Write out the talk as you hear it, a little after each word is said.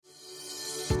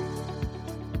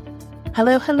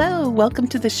Hello, hello. Welcome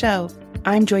to the show.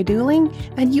 I'm Joy Duling,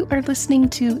 and you are listening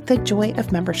to the Joy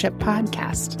of Membership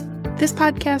podcast. This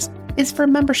podcast is for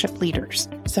membership leaders.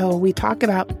 So we talk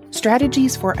about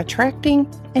strategies for attracting,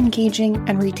 engaging,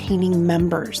 and retaining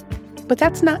members. But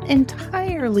that's not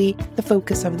entirely the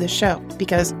focus of the show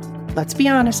because, let's be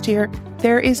honest here,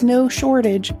 there is no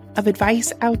shortage of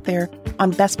advice out there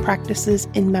on best practices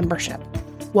in membership.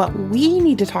 What we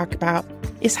need to talk about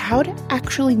is how to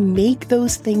actually make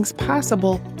those things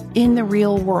possible in the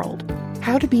real world.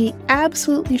 How to be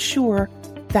absolutely sure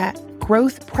that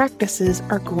growth practices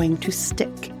are going to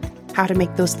stick. How to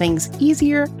make those things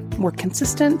easier, more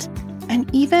consistent, and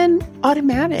even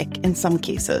automatic in some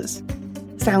cases.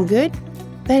 Sound good?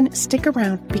 Then stick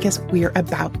around because we're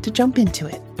about to jump into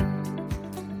it.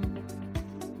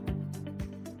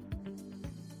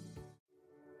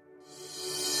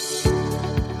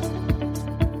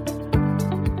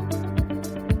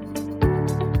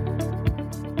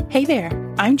 Hey there,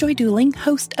 I'm Joy Duling,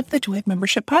 host of the Joy of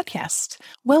Membership podcast.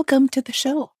 Welcome to the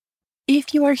show.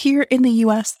 If you are here in the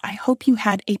US, I hope you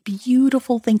had a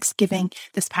beautiful Thanksgiving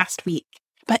this past week,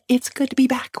 but it's good to be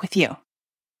back with you.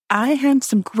 I have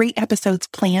some great episodes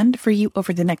planned for you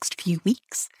over the next few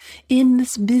weeks in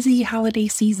this busy holiday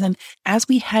season as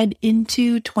we head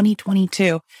into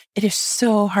 2022. It is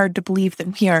so hard to believe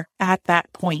that we are at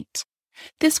that point.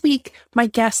 This week, my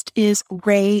guest is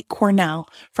Ray Cornell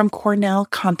from Cornell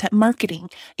Content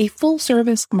Marketing, a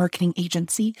full-service marketing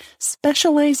agency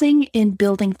specializing in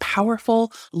building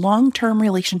powerful, long-term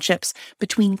relationships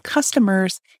between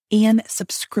customers and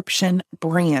subscription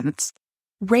brands.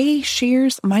 Ray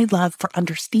shares my love for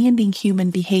understanding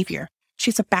human behavior. She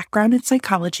has a background in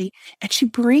psychology, and she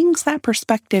brings that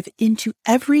perspective into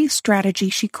every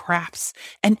strategy she crafts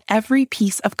and every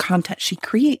piece of content she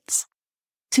creates.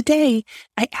 Today,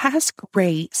 I ask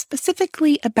Ray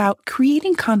specifically about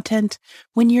creating content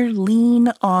when you're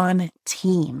lean on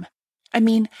team. I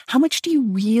mean, how much do you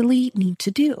really need to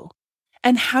do?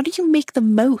 And how do you make the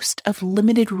most of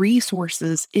limited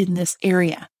resources in this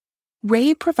area?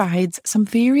 Ray provides some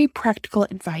very practical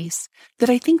advice that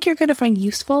I think you're going to find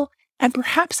useful and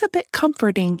perhaps a bit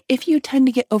comforting if you tend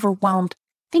to get overwhelmed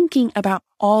thinking about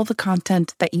all the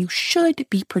content that you should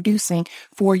be producing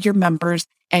for your members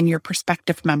and your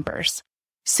prospective members.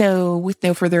 So with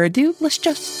no further ado, let's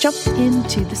just jump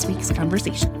into this week's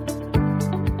conversation.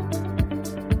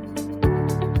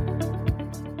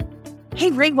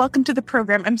 Hey, Ray, welcome to the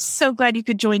program. I'm so glad you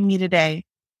could join me today.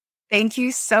 Thank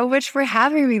you so much for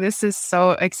having me. This is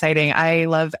so exciting. I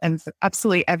love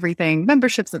absolutely everything,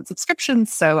 memberships and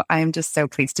subscriptions. So I'm just so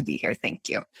pleased to be here. Thank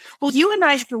you. Well, you and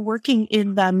I have been working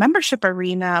in the membership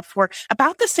arena for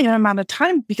about the same amount of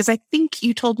time because I think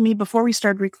you told me before we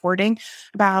started recording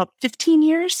about 15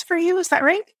 years for you. Is that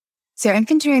right? So I've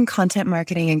been doing content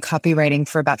marketing and copywriting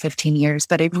for about 15 years,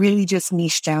 but I really just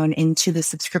niched down into the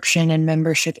subscription and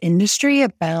membership industry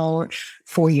about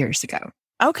 4 years ago.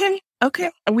 Okay.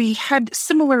 We had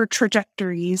similar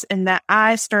trajectories in that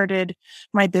I started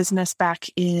my business back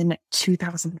in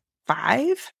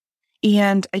 2005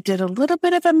 and I did a little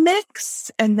bit of a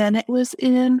mix. And then it was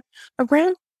in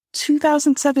around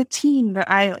 2017 that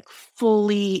I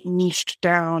fully niched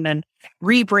down and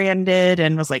rebranded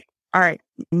and was like, all right,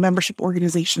 membership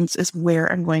organizations is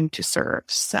where I'm going to serve.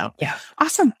 So yeah,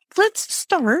 awesome. Let's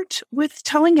start with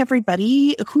telling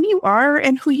everybody who you are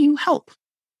and who you help.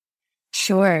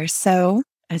 Sure. So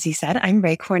as you said, I'm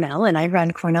Ray Cornell and I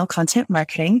run Cornell Content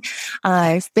Marketing.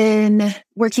 I've been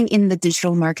working in the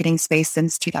digital marketing space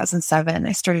since 2007.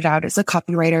 I started out as a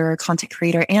copywriter, a content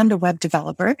creator, and a web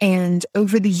developer. And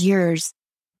over the years,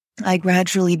 I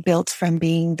gradually built from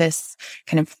being this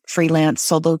kind of freelance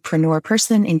solopreneur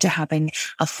person into having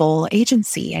a full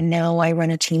agency. And now I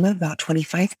run a team of about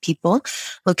 25 people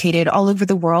located all over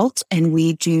the world. And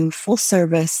we do full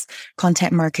service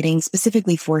content marketing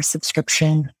specifically for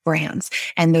subscription brands.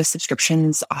 And those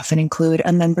subscriptions often include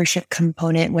a membership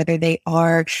component, whether they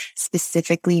are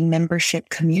specifically membership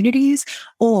communities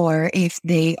or if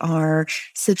they are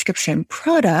subscription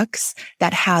products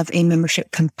that have a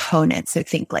membership component. So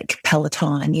think like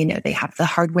Peloton, they have the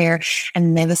hardware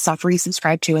and they have the software you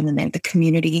subscribe to, and then they have the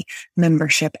community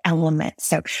membership element.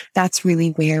 So that's really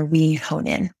where we hone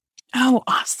in. Oh,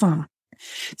 awesome.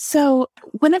 So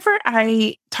whenever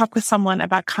I talk with someone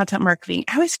about content marketing,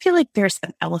 I always feel like there's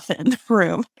an elephant in the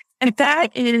room. And that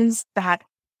is that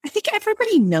I think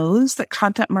everybody knows that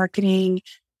content marketing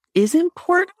is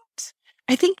important.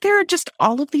 I think there are just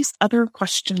all of these other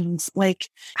questions like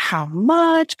how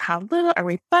much, how little, are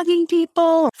we bugging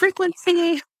people,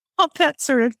 frequency, all that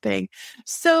sort of thing.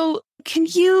 So can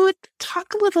you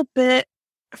talk a little bit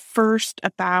first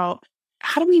about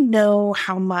how do we know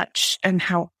how much and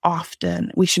how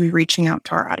often we should be reaching out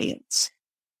to our audience?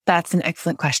 That's an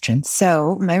excellent question.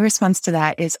 So my response to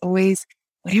that is always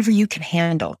whatever you can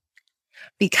handle,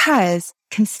 because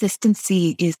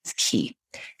consistency is key.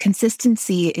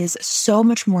 Consistency is so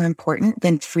much more important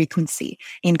than frequency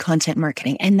in content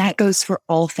marketing. And that goes for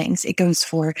all things. It goes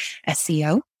for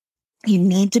SEO. You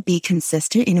need to be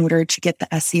consistent in order to get the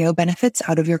SEO benefits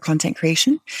out of your content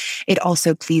creation. It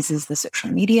also pleases the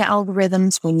social media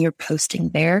algorithms when you're posting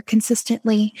there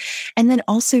consistently. And then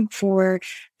also for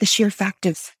the sheer fact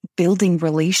of building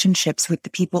relationships with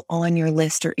the people on your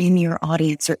list or in your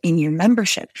audience or in your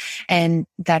membership. And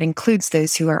that includes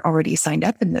those who are already signed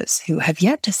up and those who have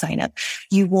yet to sign up.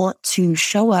 You want to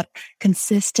show up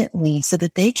consistently so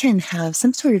that they can have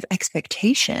some sort of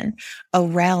expectation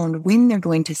around when they're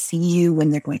going to see you,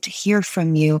 when they're going to hear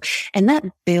from you. And that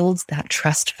builds that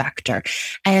trust factor.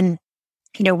 And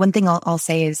one thing I'll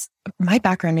say is my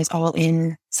background is all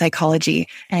in psychology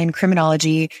and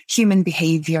criminology, human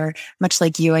behavior, much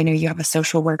like you. I know you have a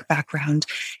social work background,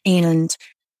 and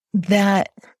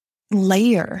that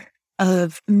layer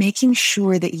of making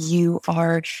sure that you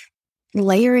are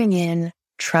layering in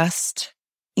trust,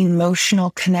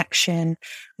 emotional connection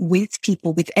with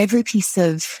people, with every piece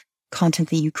of content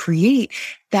that you create,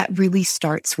 that really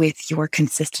starts with your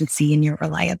consistency and your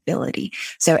reliability.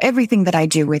 So everything that I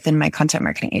do within my content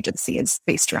marketing agency is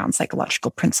based around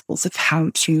psychological principles of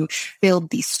how to build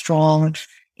these strong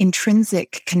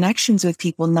intrinsic connections with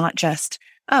people, not just,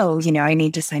 I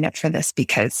need to sign up for this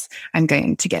because I'm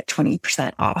going to get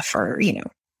 20% off or,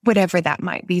 whatever that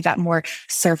might be, that more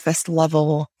surface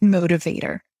level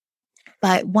motivator.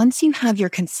 But once you have your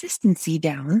consistency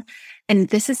down, and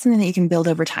this is something that you can build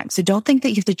over time. So don't think that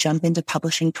you have to jump into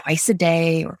publishing twice a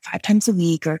day or 5 times a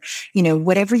week or,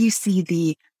 whatever you see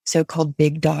the so-called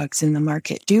big dogs in the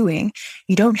market doing.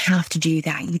 You don't have to do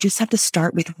that. You just have to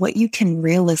start with what you can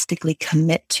realistically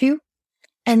commit to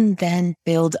and then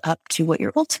build up to what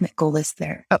your ultimate goal is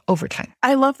there over time.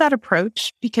 I love that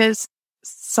approach because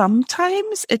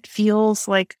sometimes it feels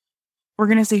like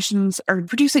organizations are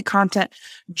producing content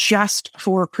just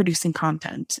for producing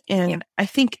content. And I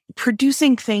think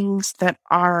producing things that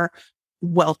are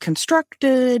well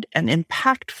constructed and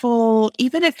impactful,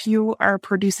 even if you are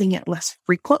producing it less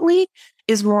frequently,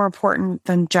 is more important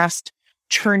than just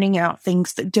churning out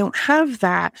things that don't have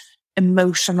that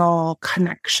emotional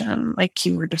connection like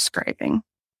you were describing.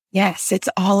 Yes, it's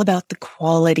all about the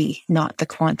quality, not the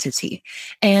quantity.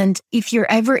 And if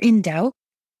you're ever in doubt,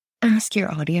 ask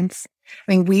your audience.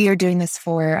 I mean, we are doing this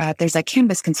for, there's a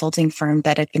Canvas consulting firm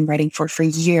that I've been writing for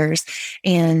years.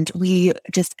 And we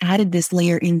just added this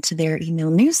layer into their email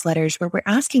newsletters where we're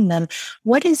asking them,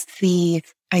 what is the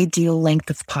ideal length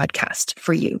of podcast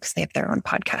for you? Because they have their own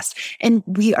podcast. And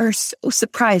we are so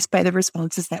surprised by the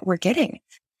responses that we're getting.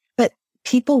 But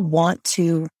people want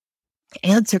to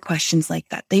answer questions like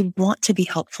that. They want to be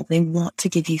helpful. They want to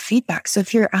give you feedback. So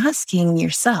if you're asking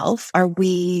yourself, are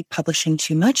we publishing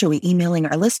too much? Are we emailing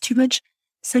our list too much?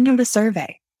 Send out a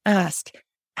survey. Ask,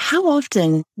 how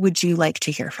often would you like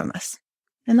to hear from us?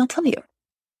 And they'll tell you.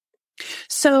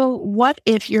 So what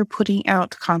if you're putting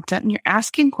out content and you're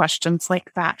asking questions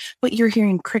like that, but you're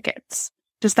hearing crickets?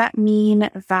 Does that mean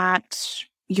that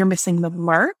you're missing the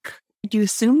mark? Do you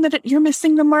assume that you're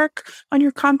missing the mark on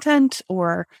your content,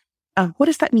 or what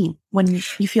does that mean when you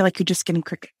feel like you're just getting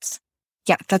crickets?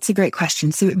 Yeah, that's a great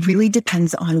question. So it really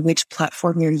depends on which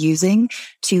platform you're using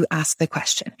to ask the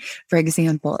question. For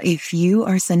example, if you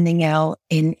are sending out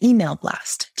an email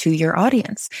blast to your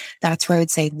audience, that's where I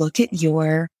would say, look at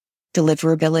your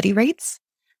deliverability rates,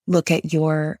 look at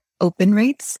your open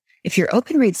rates. If your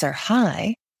open rates are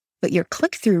high, but your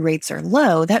click-through rates are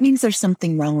low, that means there's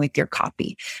something wrong with your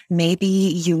copy. Maybe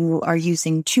you are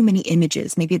using too many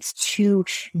images. Maybe it's too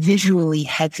visually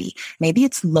heavy. Maybe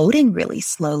it's loading really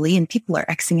slowly and people are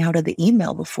Xing out of the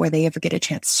email before they ever get a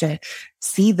chance to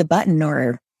see the button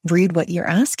or read what you're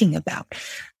asking about.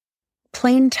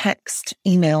 Plain text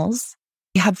emails,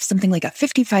 you have something like a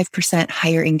 55%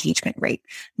 higher engagement rate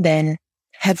than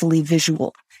heavily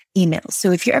visual emails.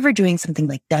 So if you're ever doing something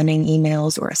like dunning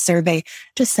emails or a survey,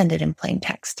 just send it in plain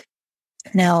text.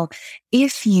 Now,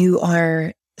 if you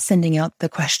are sending out the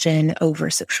question over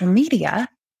social media,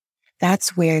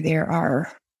 that's where there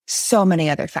are so many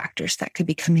other factors that could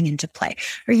be coming into play.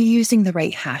 Are you using the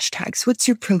right hashtags? What's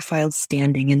your profile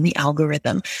standing in the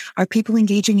algorithm? Are people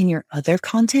engaging in your other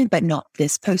content, but not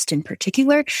this post in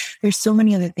particular? There's so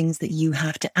many other things that you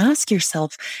have to ask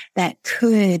yourself that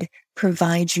could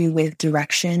provide you with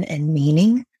direction and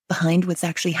meaning behind what's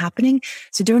actually happening.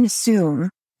 So don't assume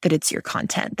that it's your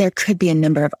content. There could be a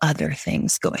number of other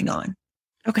things going on.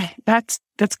 Okay, that's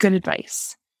good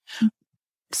advice.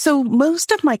 So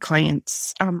most of my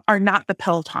clients are not the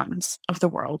Pelotons of the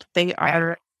world. They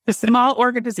are the small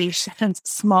organizations,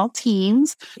 small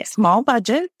teams, small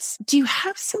budgets. Do you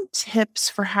have some tips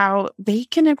for how they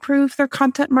can improve their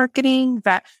content marketing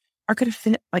that are going to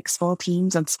fit like small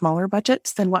teams and smaller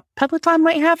budgets than what Peloton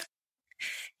might have?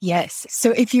 Yes.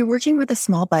 So if you're working with a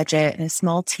small budget and a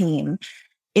small team,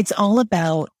 it's all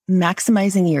about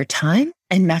maximizing your time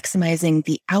and maximizing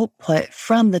the output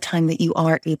from the time that you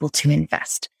are able to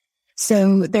invest.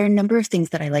 So there are a number of things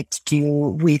that I like to do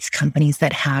with companies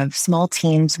that have small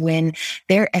teams when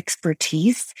their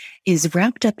expertise is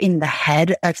wrapped up in the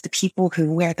head of the people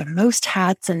who wear the most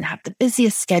hats and have the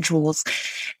busiest schedules.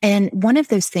 And one of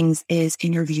those things is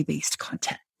interview-based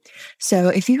content. So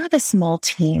if you have a small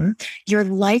team, you're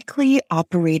likely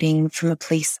operating from a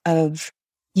place of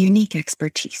unique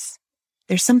expertise.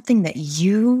 There's something that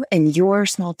you and your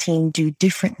small team do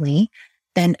differently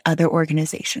than other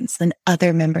organizations, than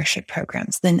other membership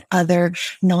programs, than other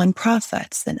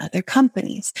nonprofits, than other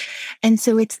companies. And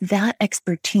so it's that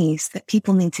expertise that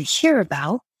people need to hear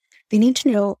about. They need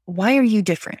to know, why are you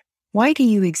different? Why do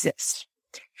you exist?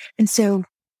 And so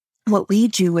what we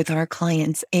do with our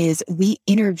clients is we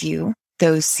interview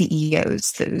those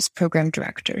CEOs, those program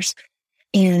directors,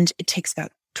 and it takes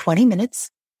about 20 minutes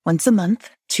once a month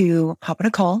to hop on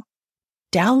a call,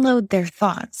 download their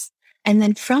thoughts. And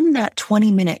then from that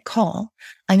 20-minute call,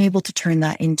 I'm able to turn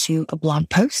that into a blog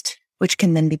post, which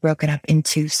can then be broken up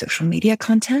into social media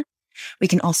content. We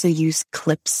can also use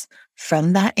clips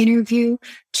from that interview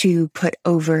to put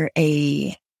over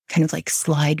a kind of like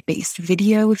slide-based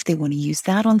video if they want to use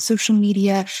that on social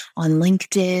media, on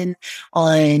LinkedIn,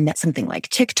 on something like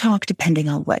TikTok, depending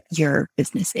on what your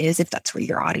business is, if that's where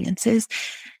your audience is.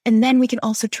 And then we can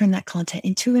also turn that content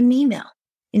into an email,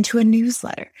 into a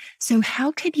newsletter. So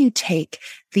how can you take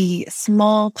the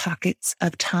small pockets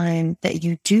of time that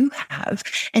you do have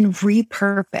and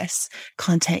repurpose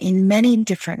content in many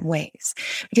different ways?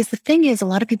 Because the thing is, a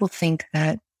lot of people think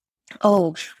that,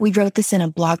 oh, we wrote this in a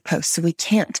blog post, so we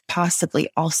can't possibly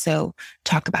also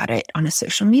talk about it on a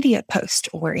social media post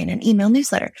or in an email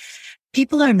newsletter.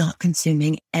 People are not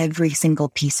consuming every single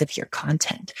piece of your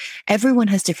content. Everyone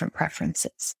has different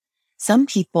preferences. Some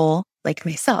people, like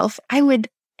myself, I would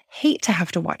hate to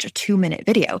have to watch a 2-minute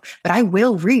video, but I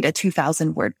will read a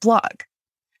 2,000-word blog.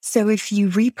 So if you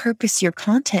repurpose your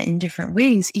content in different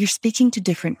ways, you're speaking to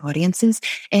different audiences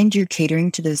and you're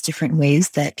catering to those different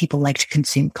ways that people like to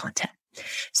consume content.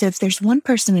 So if there's one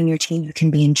person in your team who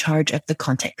can be in charge of the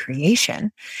content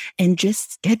creation and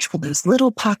just schedule those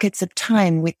little pockets of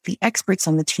time with the experts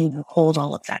on the team who hold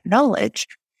all of that knowledge,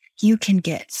 you can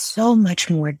get so much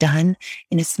more done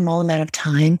in a small amount of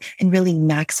time and really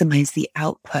maximize the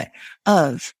output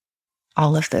of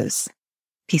all of those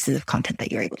pieces of content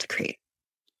that you're able to create.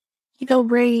 You know,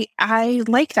 Ray, I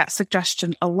like that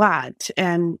suggestion a lot.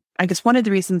 And I guess one of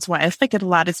the reasons why I like it a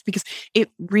lot is because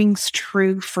it rings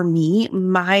true for me.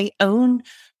 My own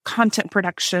content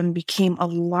production became a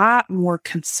lot more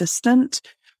consistent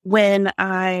when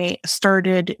I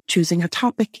started choosing a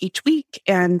topic each week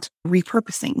and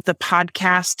repurposing. The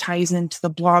podcast ties into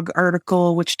the blog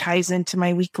article, which ties into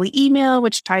my weekly email,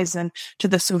 which ties into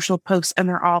the social posts, and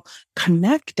they're all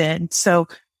connected. So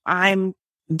I'm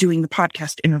doing the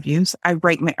podcast interviews. I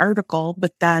write my article,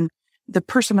 but then the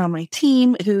person on my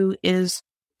team who is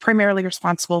primarily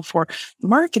responsible for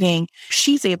marketing,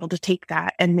 she's able to take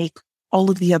that and make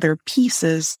all of the other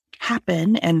pieces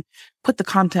happen and put the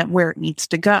content where it needs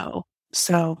to go.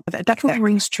 So that definitely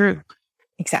rings true.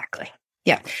 Exactly.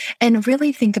 Yeah. And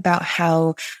really think about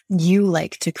how you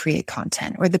like to create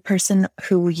content, or the person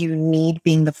who you need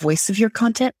being the voice of your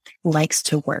content likes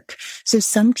to work. So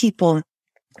some people,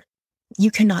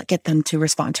 you cannot get them to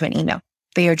respond to an email.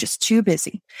 They are just too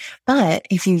busy. But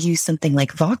if you use something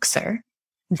like Voxer,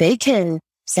 they can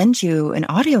send you an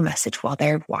audio message while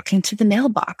they're walking to the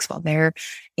mailbox, while they're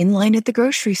in line at the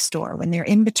grocery store, when they're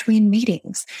in between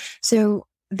meetings. So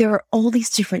there are all these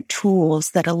different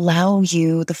tools that allow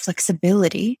you the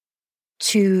flexibility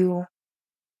to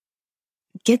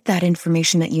get that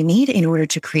information that you need in order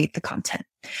to create the content.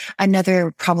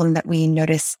 Another problem that we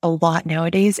notice a lot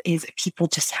nowadays is people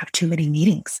just have too many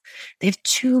meetings. They have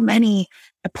too many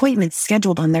appointments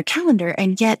scheduled on their calendar,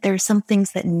 and yet there are some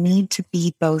things that need to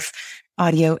be both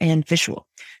audio and visual.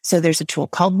 So there's a tool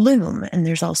called Loom, and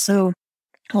there's also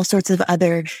all sorts of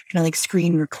other kind of like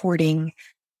screen recording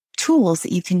tools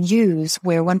that you can use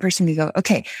where one person can go,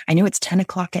 okay, I know it's 10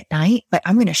 o'clock at night, but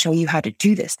I'm going to show you how to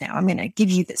do this now. I'm going to give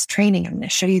you this training. I'm going to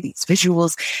show you these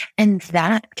visuals. And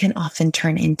that can often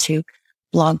turn into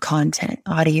blog content,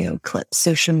 audio clips,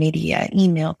 social media,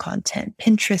 email content,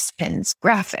 Pinterest pins,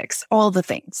 graphics, all the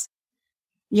things.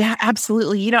 Yeah,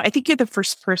 absolutely. I think you're the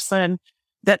first person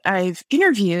that I've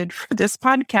interviewed for this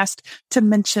podcast to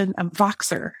mention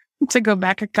Voxer. To go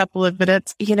back a couple of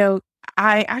minutes,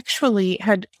 I actually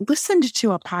had listened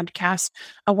to a podcast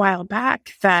a while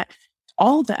back that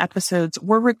all the episodes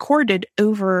were recorded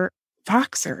over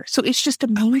Voxer. So it's just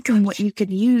amazing what you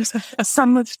can use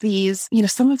some of these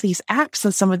apps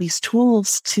and some of these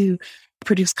tools to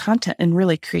produce content in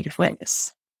really creative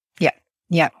ways.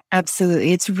 Yeah,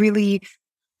 absolutely. It's really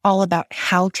all about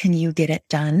how can you get it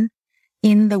done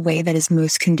in the way that is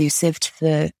most conducive to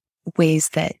the ways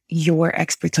that your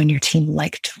experts on your team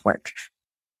like to work.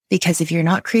 Because if you're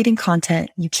not creating content,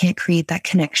 you can't create that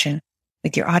connection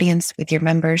with your audience, with your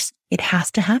members. It has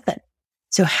to happen.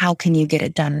 So how can you get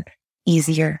it done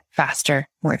easier, faster,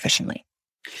 more efficiently?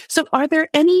 So are there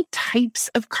any types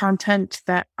of content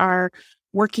that are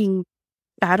working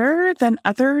better than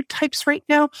other types right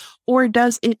now? Or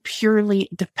does it purely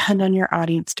depend on your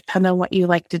audience, depend on what you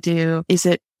like to do? Is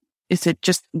it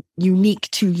just unique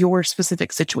to your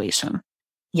specific situation?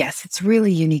 Yes, it's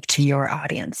really unique to your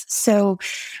audience. So,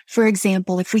 for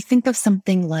example, if we think of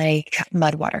something like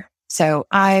Mudwater. So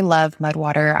I love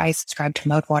Mudwater. I subscribe to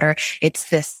Mudwater. It's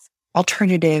this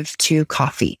alternative to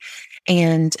coffee.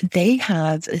 And they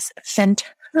have this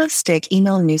fantastic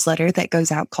email newsletter that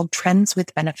goes out called Trends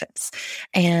with Benefits.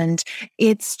 And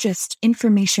it's just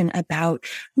information about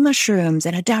mushrooms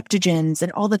and adaptogens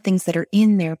and all the things that are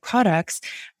in their products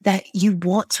that you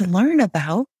want to learn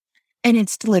about. And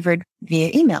it's delivered via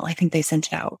email. I think they sent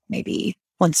it out maybe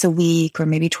once a week or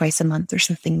maybe twice a month or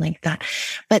something like that.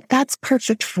 But that's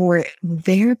perfect for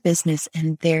their business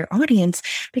and their audience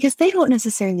because they don't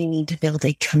necessarily need to build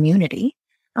a community.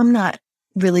 I'm not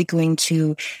really going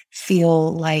to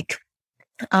feel like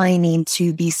I need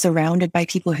to be surrounded by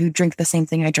people who drink the same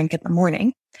thing I drink in the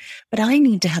morning, but I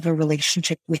need to have a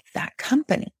relationship with that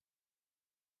company.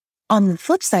 On the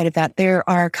flip side of that, there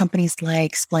are companies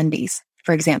like Splendies,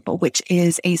 for example, which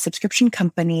is a subscription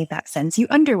company that sends you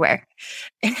underwear.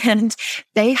 And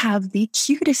they have the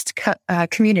cutest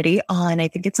community on, I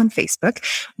think it's on Facebook,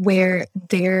 where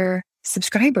their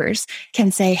subscribers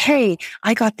can say, hey,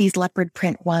 I got these leopard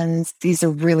print ones. These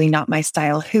are really not my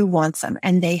style. Who wants them?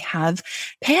 And they have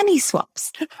panty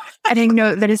swaps. And I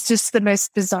know that it's just the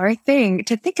most bizarre thing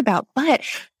to think about, but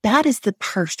that is the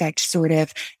perfect sort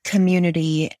of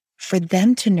community for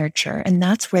them to nurture. And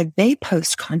that's where they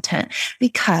post content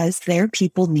because their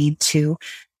people need to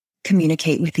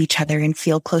communicate with each other and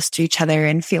feel close to each other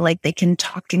and feel like they can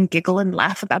talk and giggle and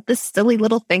laugh about this silly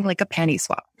little thing like a panty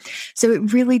swap. So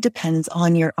it really depends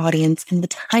on your audience and the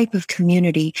type of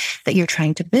community that you're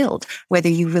trying to build, whether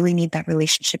you really need that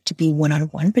relationship to be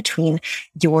one-on-one between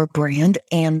your brand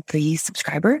and the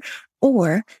subscriber,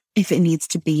 or if it needs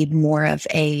to be more of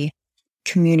a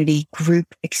community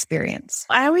group experience.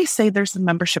 I always say there's a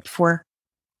membership for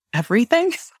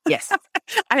everything. Yes.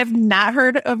 I have not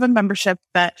heard of a membership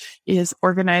that is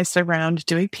organized around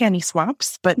doing panty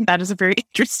swaps, but that is a very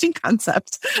interesting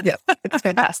concept. Yeah, it's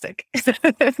fantastic.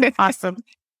 Awesome.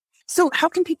 So how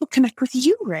can people connect with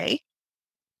you, Ray?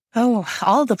 Oh,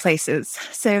 all the places.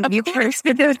 So you first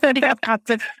have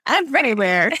content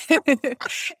everywhere.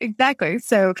 Exactly.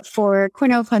 So for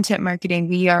Cornell Content Marketing,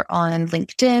 we are on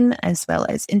LinkedIn as well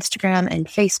as Instagram and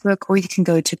Facebook, or you can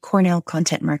go to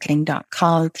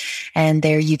cornellcontentmarketing.com and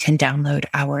there you can download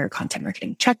our content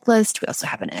marketing checklist. We also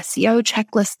have an SEO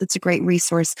checklist that's a great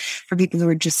resource for people who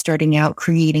are just starting out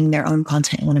creating their own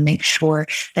content and want to make sure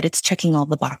that it's checking all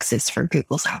the boxes for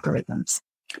Google's algorithms.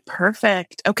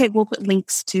 Perfect. Okay, we'll put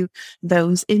links to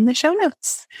those in the show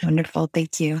notes. Wonderful.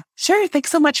 Thank you. Sure. Thanks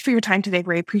so much for your time today,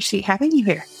 Ray. Appreciate having you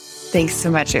here. Thanks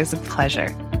so much. It was a pleasure.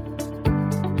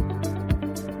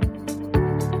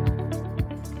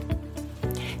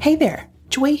 Hey there.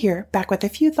 Joy here, back with a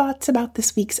few thoughts about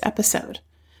this week's episode.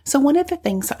 So one of the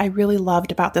things that I really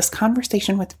loved about this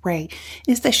conversation with Ray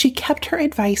is that she kept her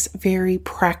advice very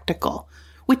practical,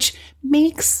 which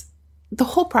makes the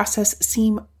whole process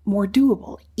seem more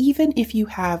doable, even if you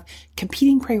have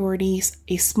competing priorities,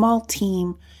 a small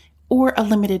team, or a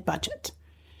limited budget.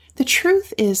 The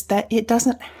truth is that it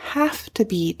doesn't have to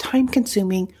be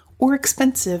time-consuming or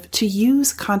expensive to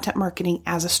use content marketing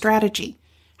as a strategy.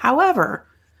 However,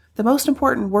 the most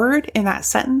important word in that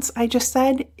sentence I just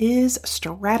said is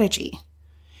strategy.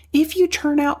 If you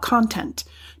churn out content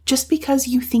just because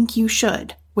you think you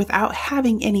should, without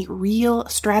having any real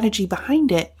strategy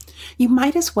behind it, you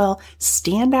might as well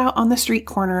stand out on the street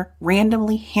corner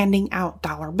randomly handing out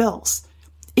dollar bills.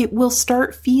 It will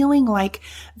start feeling like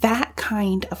that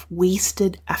kind of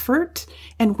wasted effort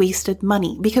and wasted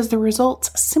money because the results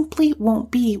simply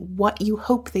won't be what you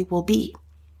hope they will be.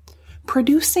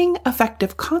 Producing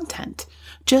effective content,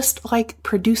 just like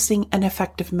producing an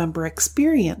effective member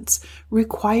experience,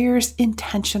 requires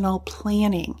intentional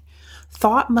planning.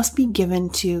 Thought must be given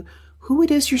to who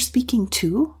it is you're speaking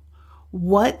to,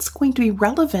 what's going to be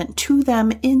relevant to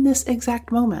them in this exact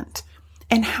moment,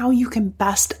 and how you can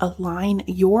best align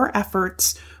your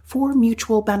efforts for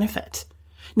mutual benefit.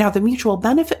 Now, the mutual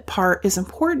benefit part is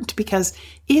important because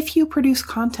if you produce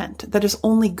content that is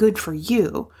only good for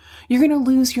you, you're going to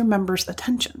lose your members'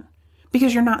 attention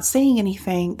because you're not saying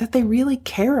anything that they really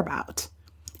care about.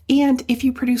 And if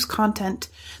you produce content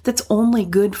that's only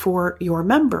good for your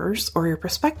members or your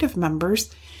prospective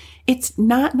members, it's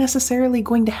not necessarily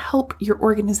going to help your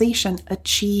organization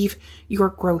achieve your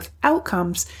growth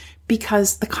outcomes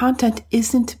because the content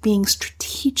isn't being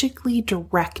strategically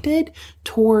directed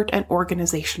toward an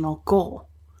organizational goal.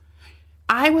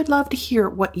 I would love to hear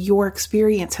what your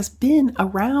experience has been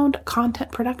around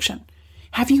content production.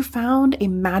 Have you found a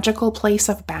magical place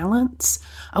of balance,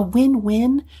 a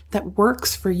win-win that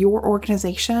works for your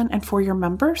organization and for your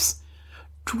members?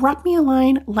 Drop me a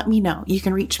line, let me know. You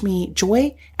can reach me,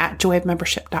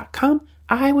 joy@joyofmembership.com.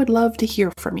 I would love to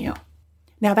hear from you.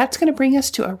 Now that's going to bring us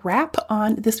to a wrap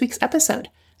on this week's episode.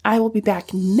 I will be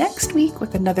back next week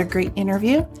with another great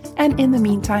interview. And in the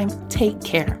meantime, take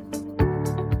care.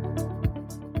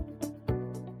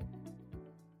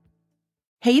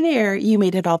 Hey there, you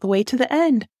made it all the way to the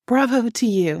end. Bravo to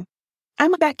you.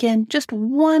 I'm back in just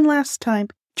one last time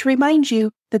to remind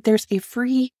you that there's a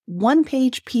free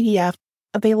one-page PDF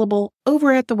available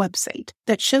over at the website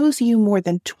that shows you more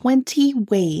than 20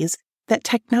 ways that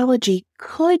technology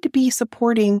could be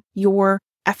supporting your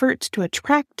efforts to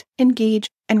attract, engage,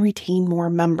 and retain more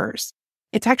members.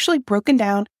 It's actually broken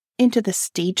down into the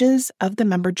stages of the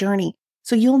member journey,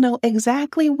 so you'll know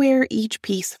exactly where each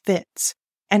piece fits.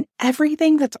 And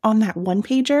everything that's on that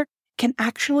one-pager can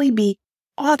actually be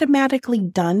automatically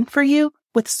done for you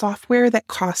with software that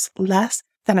costs less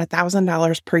than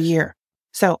 $1,000 per year.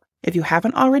 So if you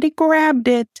haven't already grabbed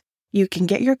it, you can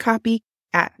get your copy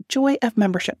at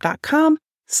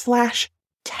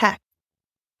joyofmembership.com/tech.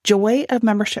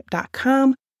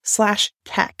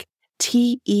 joyofmembership.com/tech.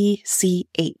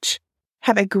 TECH.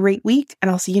 Have a great week, and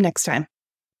I'll see you next time.